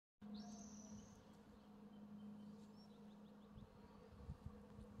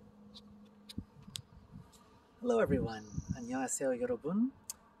Hello everyone, 안녕하세요 여러분.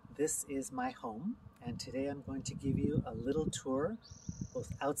 This is my home, and today I'm going to give you a little tour,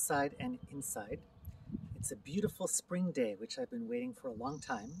 both outside and inside. It's a beautiful spring day, which I've been waiting for a long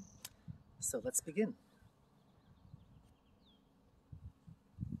time. So let's begin.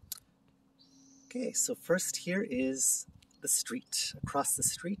 Okay, so first here is the street. Across the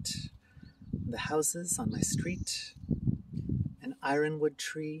street, the houses on my street, an ironwood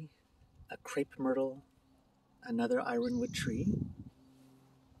tree, a crepe myrtle, another ironwood tree.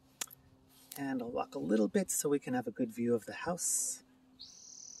 And I'll walk a little bit so we can have a good view of the house.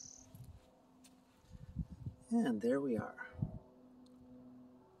 And there we are.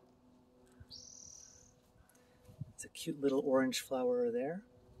 It's a cute little orange flower there,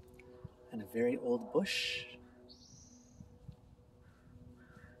 and a very old bush.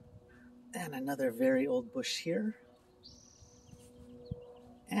 And another very old bush here.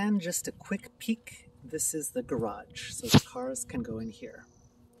 And just a quick peek, this is the garage, so the cars can go in here.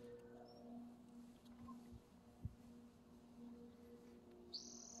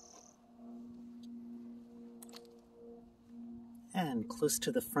 And close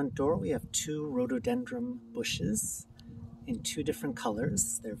to the front door, we have two rhododendron bushes in two different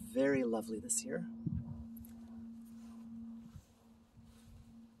colors. They're very lovely this year.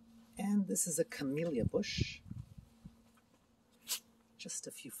 And this is a camellia bush. Just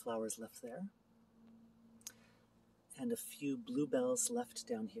a few flowers left there. And a few bluebells left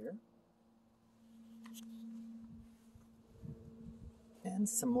down here. And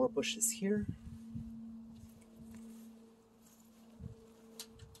some more bushes here.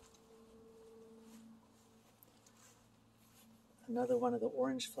 Another one of the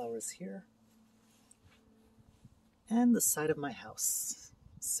orange flowers here. And the side of my house.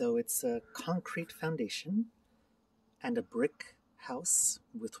 So it's a concrete foundation and a brick house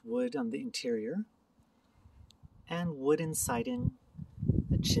with wood on the interior and wooden siding,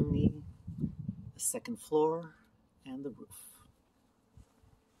 a chimney, a second floor, and the roof.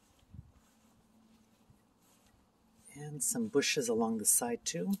 And some bushes along the side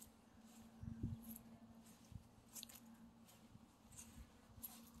too.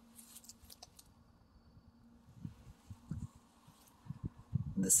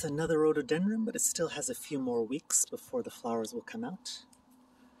 This is another rhododendron, but it still has a few more weeks before the flowers will come out.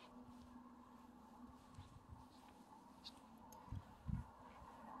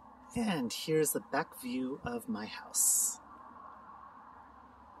 And here's the back view of my house.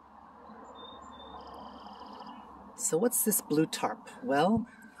 So what's this blue tarp? Well,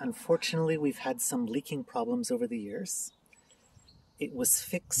 unfortunately we've had some leaking problems over the years. It was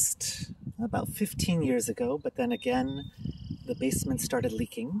fixed about 15 years ago, but then again, the basement started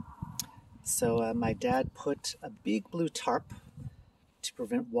leaking. So my dad put a big blue tarp to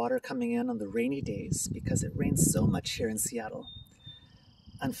prevent water coming in on the rainy days because it rains so much here in Seattle.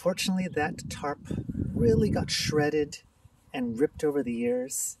 Unfortunately, that tarp really got shredded and ripped over the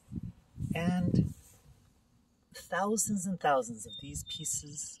years, and thousands and thousands of these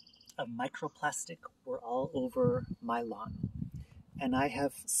pieces of microplastic were all over my lawn. And I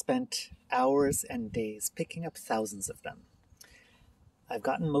have spent hours and days picking up thousands of them. I've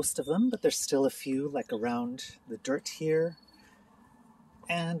gotten most of them, but there's still a few, like around the dirt here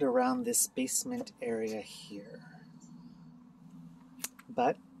and around this basement area here.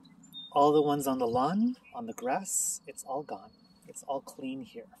 But all the ones on the lawn, on the grass, it's all gone. It's all clean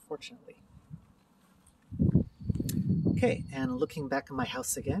here, fortunately. Okay, and looking back at my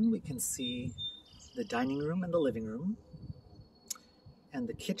house again, we can see the dining room and the living room, and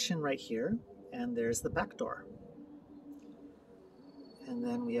the kitchen right here, and there's the back door. And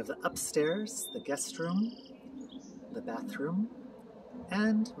then we have the upstairs, the guest room, the bathroom,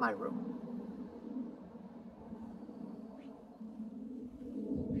 and my room.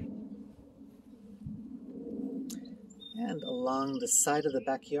 And along the side of the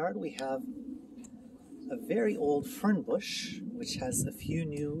backyard, we have a very old fern bush, which has a few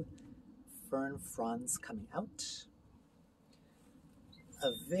new fern fronds coming out.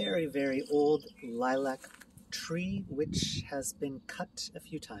 A very, very old lilac tree, which has been cut a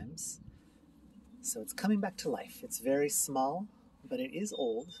few times. So it's coming back to life. It's very small, but it is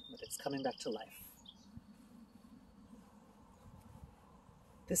old, but it's coming back to life.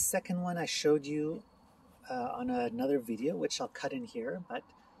 This second one I showed you on another video, which I'll cut in here, but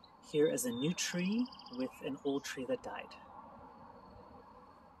here is a new tree with an old tree that died.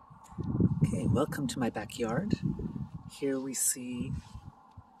 Okay, welcome to my backyard. Here we see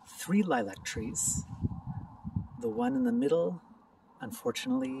 3 lilac trees. The one in the middle,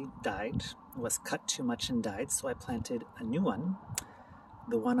 unfortunately, died, was cut too much and died, so I planted a new one.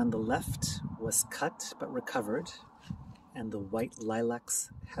 The one on the left was cut but recovered, and the white lilacs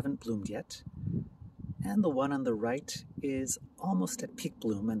haven't bloomed yet. And the one on the right is almost at peak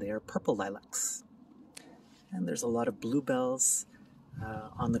bloom, and they are purple lilacs. And there's a lot of bluebells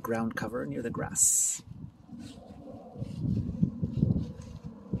on the ground cover near the grass.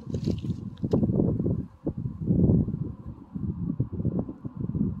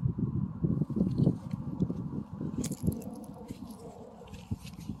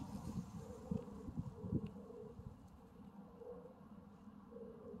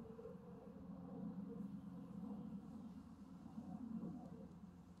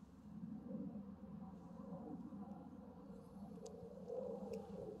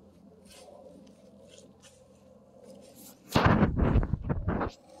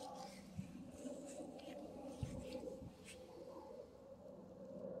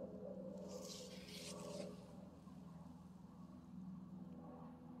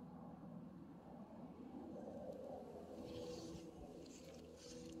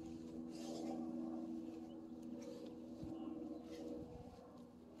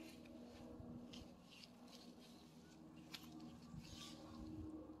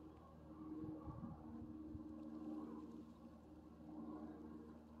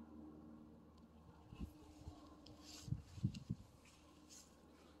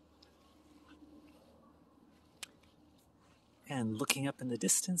 And looking up in the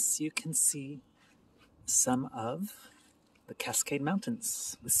distance, you can see some of the Cascade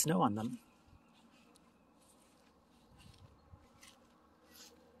Mountains with snow on them.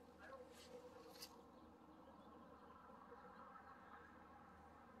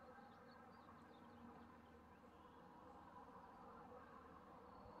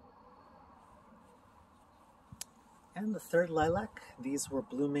 And the third lilac, these were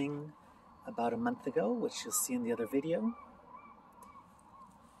blooming about a month ago, which you'll see in the other video.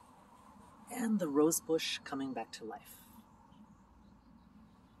 And the rose bush coming back to life.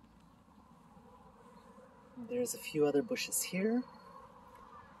 There's a few other bushes here.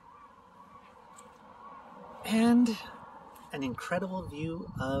 And an incredible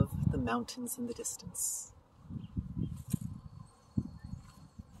view of the mountains in the distance.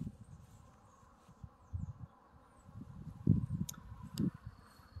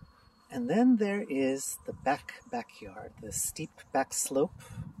 And then there is the backyard, the steep back slope,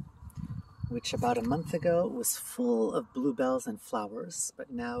 which about a month ago was full of bluebells and flowers,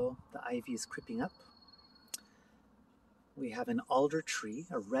 but now the ivy is creeping up. We have an alder tree,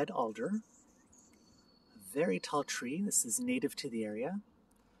 a red alder, a very tall tree. This is native to the area,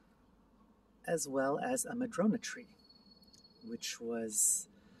 as well as a madrona tree, which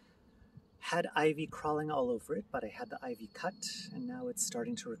had ivy crawling all over it, but I had the ivy cut, and now it's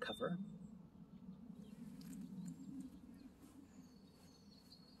starting to recover.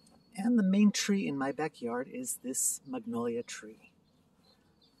 And the main tree in my backyard is this magnolia tree.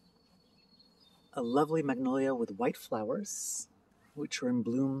 A lovely magnolia with white flowers, which were in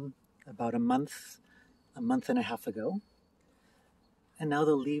bloom about a month and a half ago. And now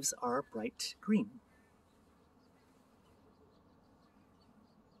the leaves are bright green.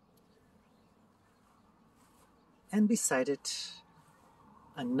 And beside it,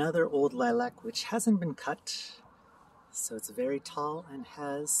 another old lilac which hasn't been cut, so it's very tall and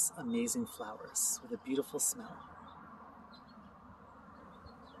has amazing flowers with a beautiful smell.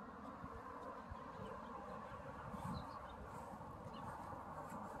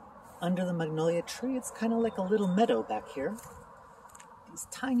 Under the magnolia tree, it's kind of like a little meadow back here. These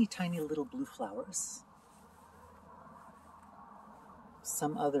tiny, tiny little blue flowers.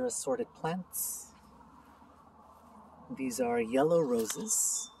 Some other assorted plants. These are yellow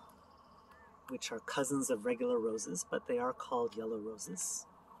roses, which are cousins of regular roses, but they are called yellow roses.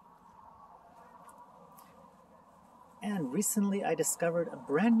 And recently I discovered a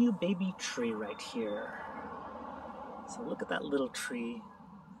brand new baby tree right here. So look at that little tree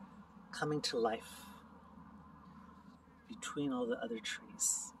coming to life between all the other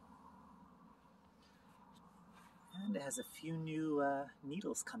trees. And it has a few new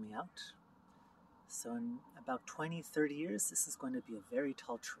needles coming out. So in about 20-30 years, this is going to be a very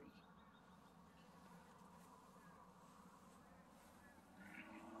tall tree.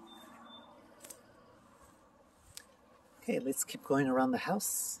 Okay, let's keep going around the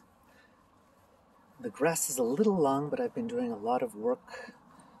house. The grass is a little long, but I've been doing a lot of work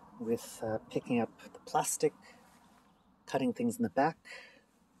with picking up the plastic, cutting things in the back,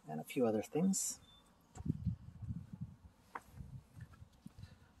 and a few other things.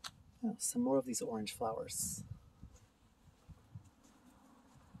 Oh, some more of these orange flowers.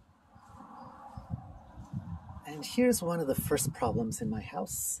 And here's one of the first problems in my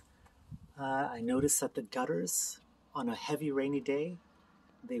house. I noticed that the gutters, on a heavy rainy day,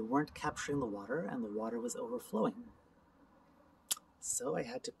 they weren't capturing the water and the water was overflowing. So I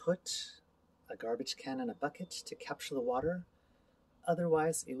had to put a garbage can and a bucket to capture the water.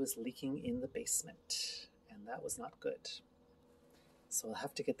 Otherwise, it was leaking in the basement, and that was not good. So I'll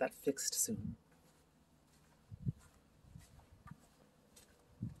have to get that fixed soon.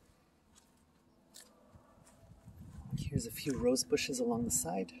 Here's a few rose bushes along the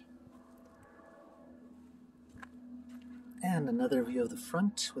side. And another view of the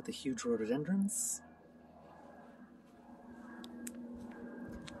front with the huge rhododendrons.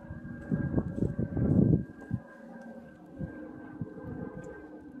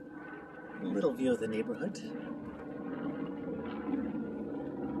 A little view of the neighborhood.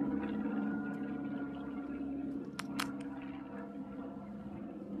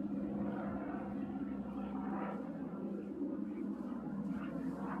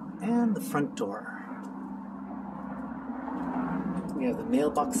 And the front door. We have the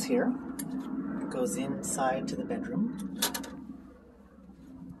mailbox here. It goes inside to the bedroom.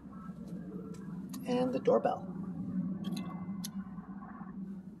 And the doorbell.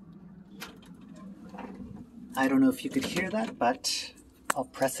 I don't know if you could hear that, but I'll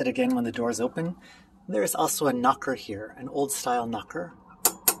press it again when the door's open. There's also a knocker here, an old-style knocker.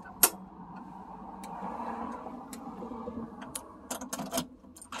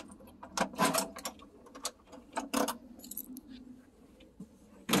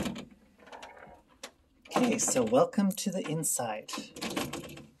 Okay, so welcome to the inside.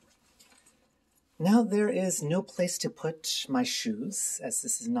 Now there is no place to put my shoes, as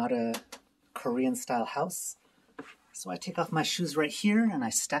this is not a Korean-style house. So I take off my shoes right here and I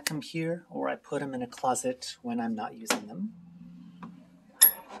stack them here, or I put them in a closet when I'm not using them.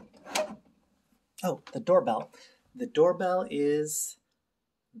 Oh, the doorbell. The doorbell is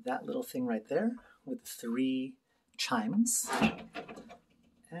that little thing right there with 3 chimes.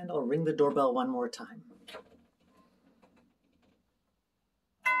 And I'll ring the doorbell one more time.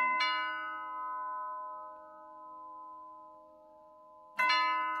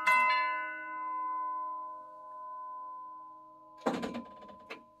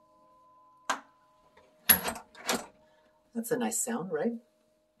 That's a nice sound, right?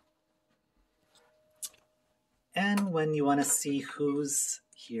 And when you want to see who's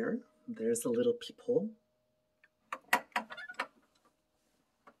here, there's a little peephole.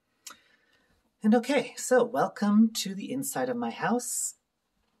 And okay, so welcome to the inside of my house.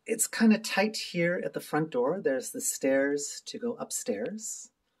 It's kind of tight here at the front door. There's the stairs to go upstairs.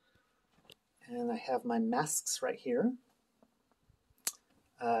 And I have my masks right here.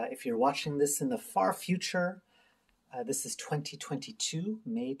 If you're watching this in the far future, this is 2022,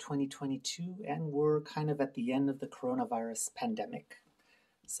 May 2022, and we're kind of at the end of the coronavirus pandemic.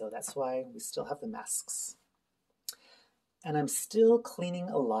 So that's why we still have the masks. And I'm still cleaning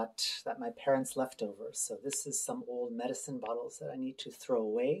a lot that my parents left over. So this is some old medicine bottles that I need to throw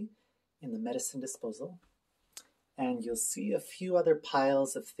away in the medicine disposal. And you'll see a few other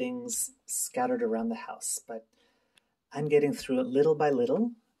piles of things scattered around the house, but I'm getting through it little by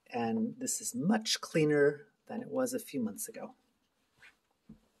little, and this is much cleaner than it was a few months ago.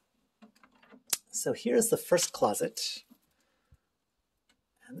 So here's the first closet.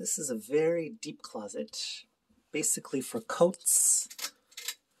 And this is a very deep closet, basically for coats.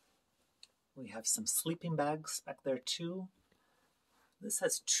 We have some sleeping bags back there too. This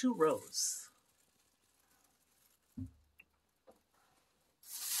has 2 rows.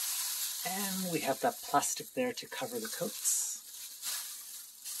 And we have that plastic there to cover the coats.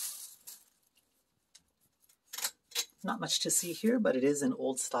 Not much to see here, but it is an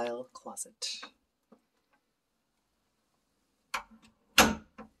old-style closet.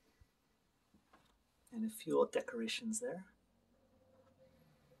 And a few old decorations there.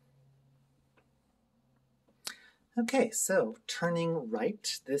 Okay, so turning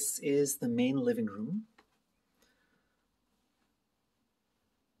right, this is the main living room.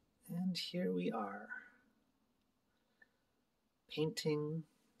 And here we are. Painting,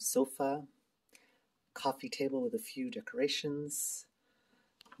 sofa, coffee table with a few decorations,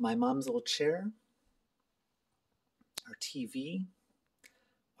 my mom's old chair, our TV,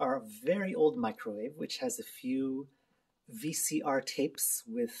 our very old microwave, which has a few VCR tapes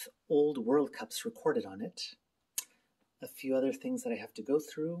with old World Cups recorded on it, a few other things that I have to go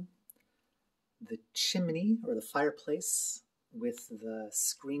through, the chimney or the fireplace with the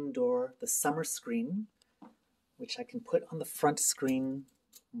screen door, the summer screen, which I can put on the front screen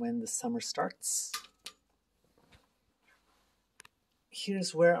when the summer starts.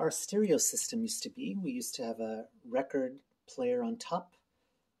 Here's where our stereo system used to be. We used to have a record player on top,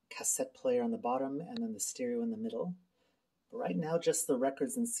 cassette player on the bottom, and then the stereo in the middle. But right now, just the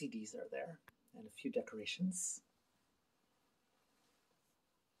records and CDs are there, and a few decorations.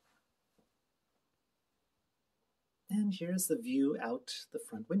 And here's the view out the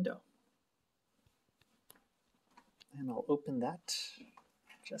front window. And I'll open that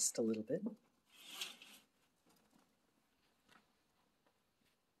just a little bit.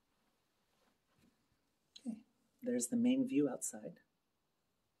 Okay, there's the main view outside.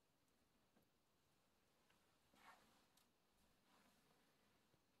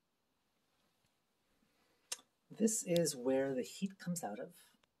 This is where the heat comes out of.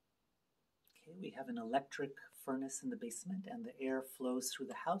 Okay, we have an electric furnace in the basement, and the air flows through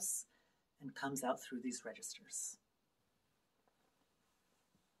the house and comes out through these registers.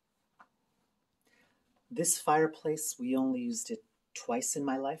 This fireplace, we only used it twice in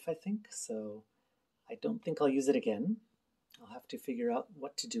my life, I think, so I don't think I'll use it again. I'll have to figure out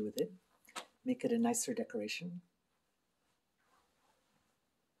what to do with it, make it a nicer decoration.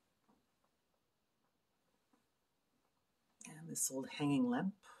 And this old hanging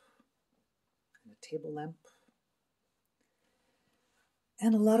lamp, and a table lamp.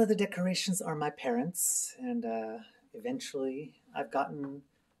 And a lot of the decorations are my parents', and eventually I've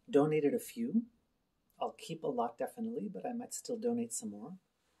donated a few. I'll keep a lot definitely, but I might still donate some more.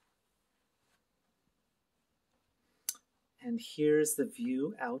 And here's the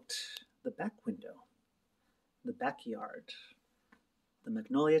view out the back window, the backyard, the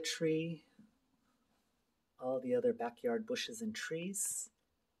magnolia tree, all the other backyard bushes and trees,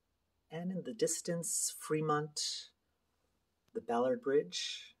 and in the distance, Fremont, the Ballard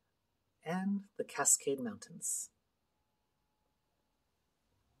Bridge, and the Cascade Mountains.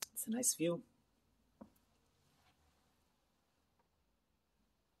 It's a nice view.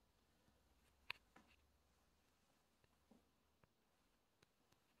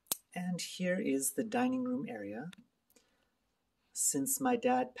 And here is the dining room area. Since my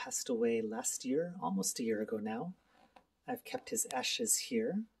dad passed away last year, almost a year ago now, I've kept his ashes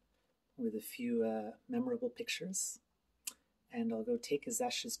here with a few memorable pictures. And I'll go take his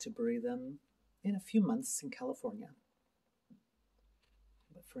ashes to bury them in a few months in California.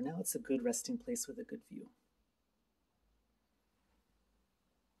 But for now, it's a good resting place with a good view.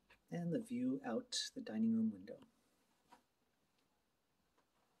 And the view out the dining room window.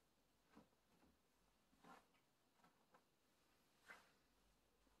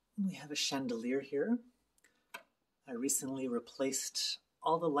 We have a chandelier here. I recently replaced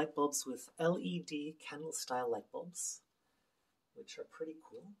all the light bulbs with LED candle-style light bulbs, which are pretty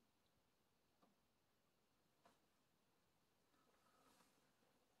cool.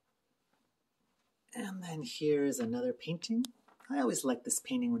 And then here is another painting. I always liked this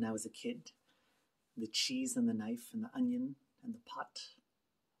painting when I was a kid. The cheese and the knife and the onion and the pot.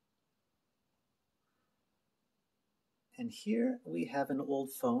 And here we have an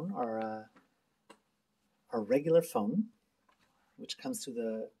old phone, our regular phone, which comes through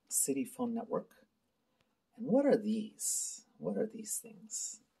the city phone network. And what are these? What are these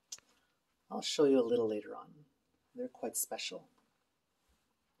things? I'll show you a little later on. They're quite special.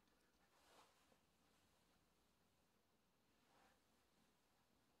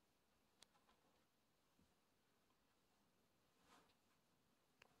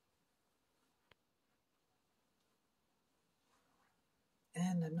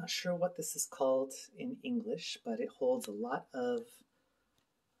 And I'm not sure what this is called in English, but it holds a lot of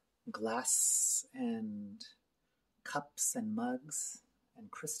glass and cups and mugs and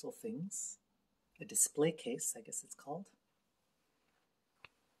crystal things. A display case, I guess it's called.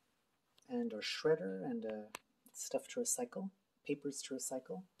 And our shredder and stuff to recycle, papers to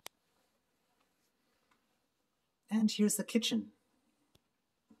recycle. And here's the kitchen.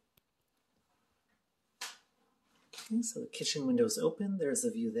 Okay, so the kitchen window is open. There's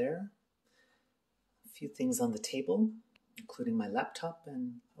a view there. A few things on the table, including my laptop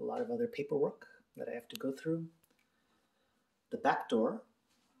and a lot of other paperwork that I have to go through. The back door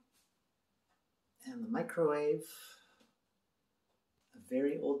and the microwave. A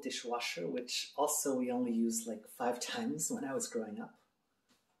very old dishwasher, which also we only used like 5 times when I was growing up.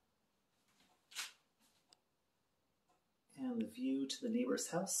 And the view to the neighbor's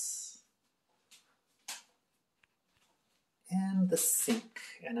house. And the sink.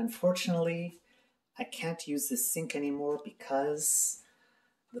 And unfortunately, I can't use this sink anymore because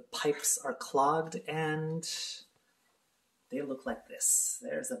the pipes are clogged and they look like this.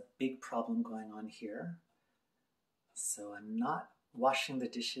 There's a big problem going on here. So I'm not washing the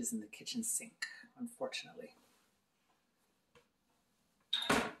dishes in the kitchen sink, unfortunately.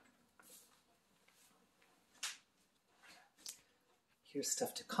 Here's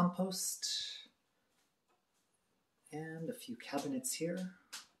stuff to compost. And a few cabinets here.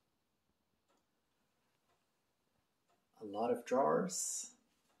 A lot of drawers.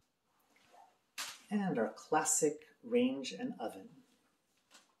 And our classic range and oven.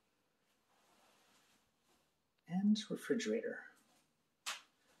 And refrigerator.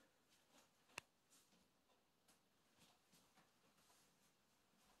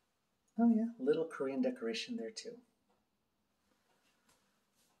 Oh yeah, little Korean decoration there too.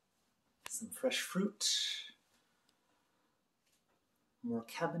 Some fresh fruit. More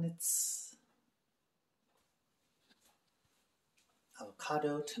cabinets.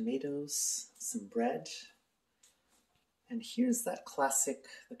 Avocado, tomatoes, some bread. And here's that classic,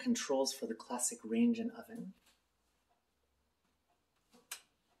 the controls for the classic range and oven.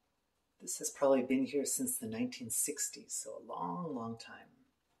 This has probably been here since the 1960s, so a long, long time.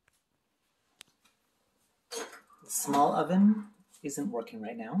 The small oven isn't working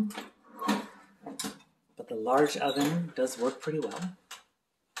right now, but the large oven does work pretty well.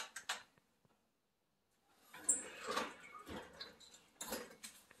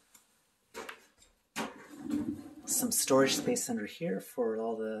 Some storage space under here for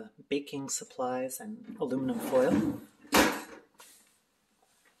all the baking supplies and aluminum foil.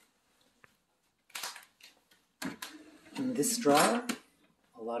 In this drawer,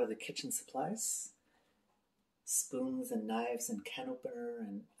 a lot of the kitchen supplies. Spoons and knives and can opener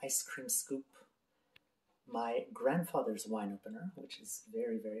and ice cream scoop. My grandfather's wine opener, which is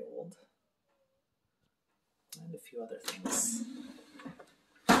very, very old. And a few other things.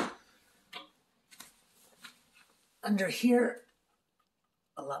 Under here,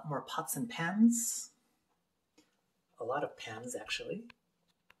 a lot more pots and pans. A lot of pans, actually.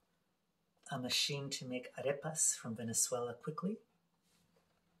 A machine to make arepas from Venezuela quickly.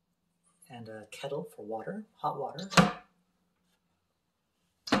 And a kettle for water, hot water.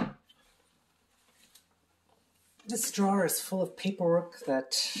 This drawer is full of paperwork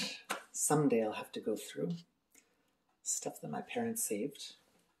that someday I'll have to go through. Stuff that my parents saved.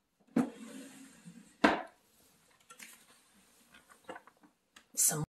 Some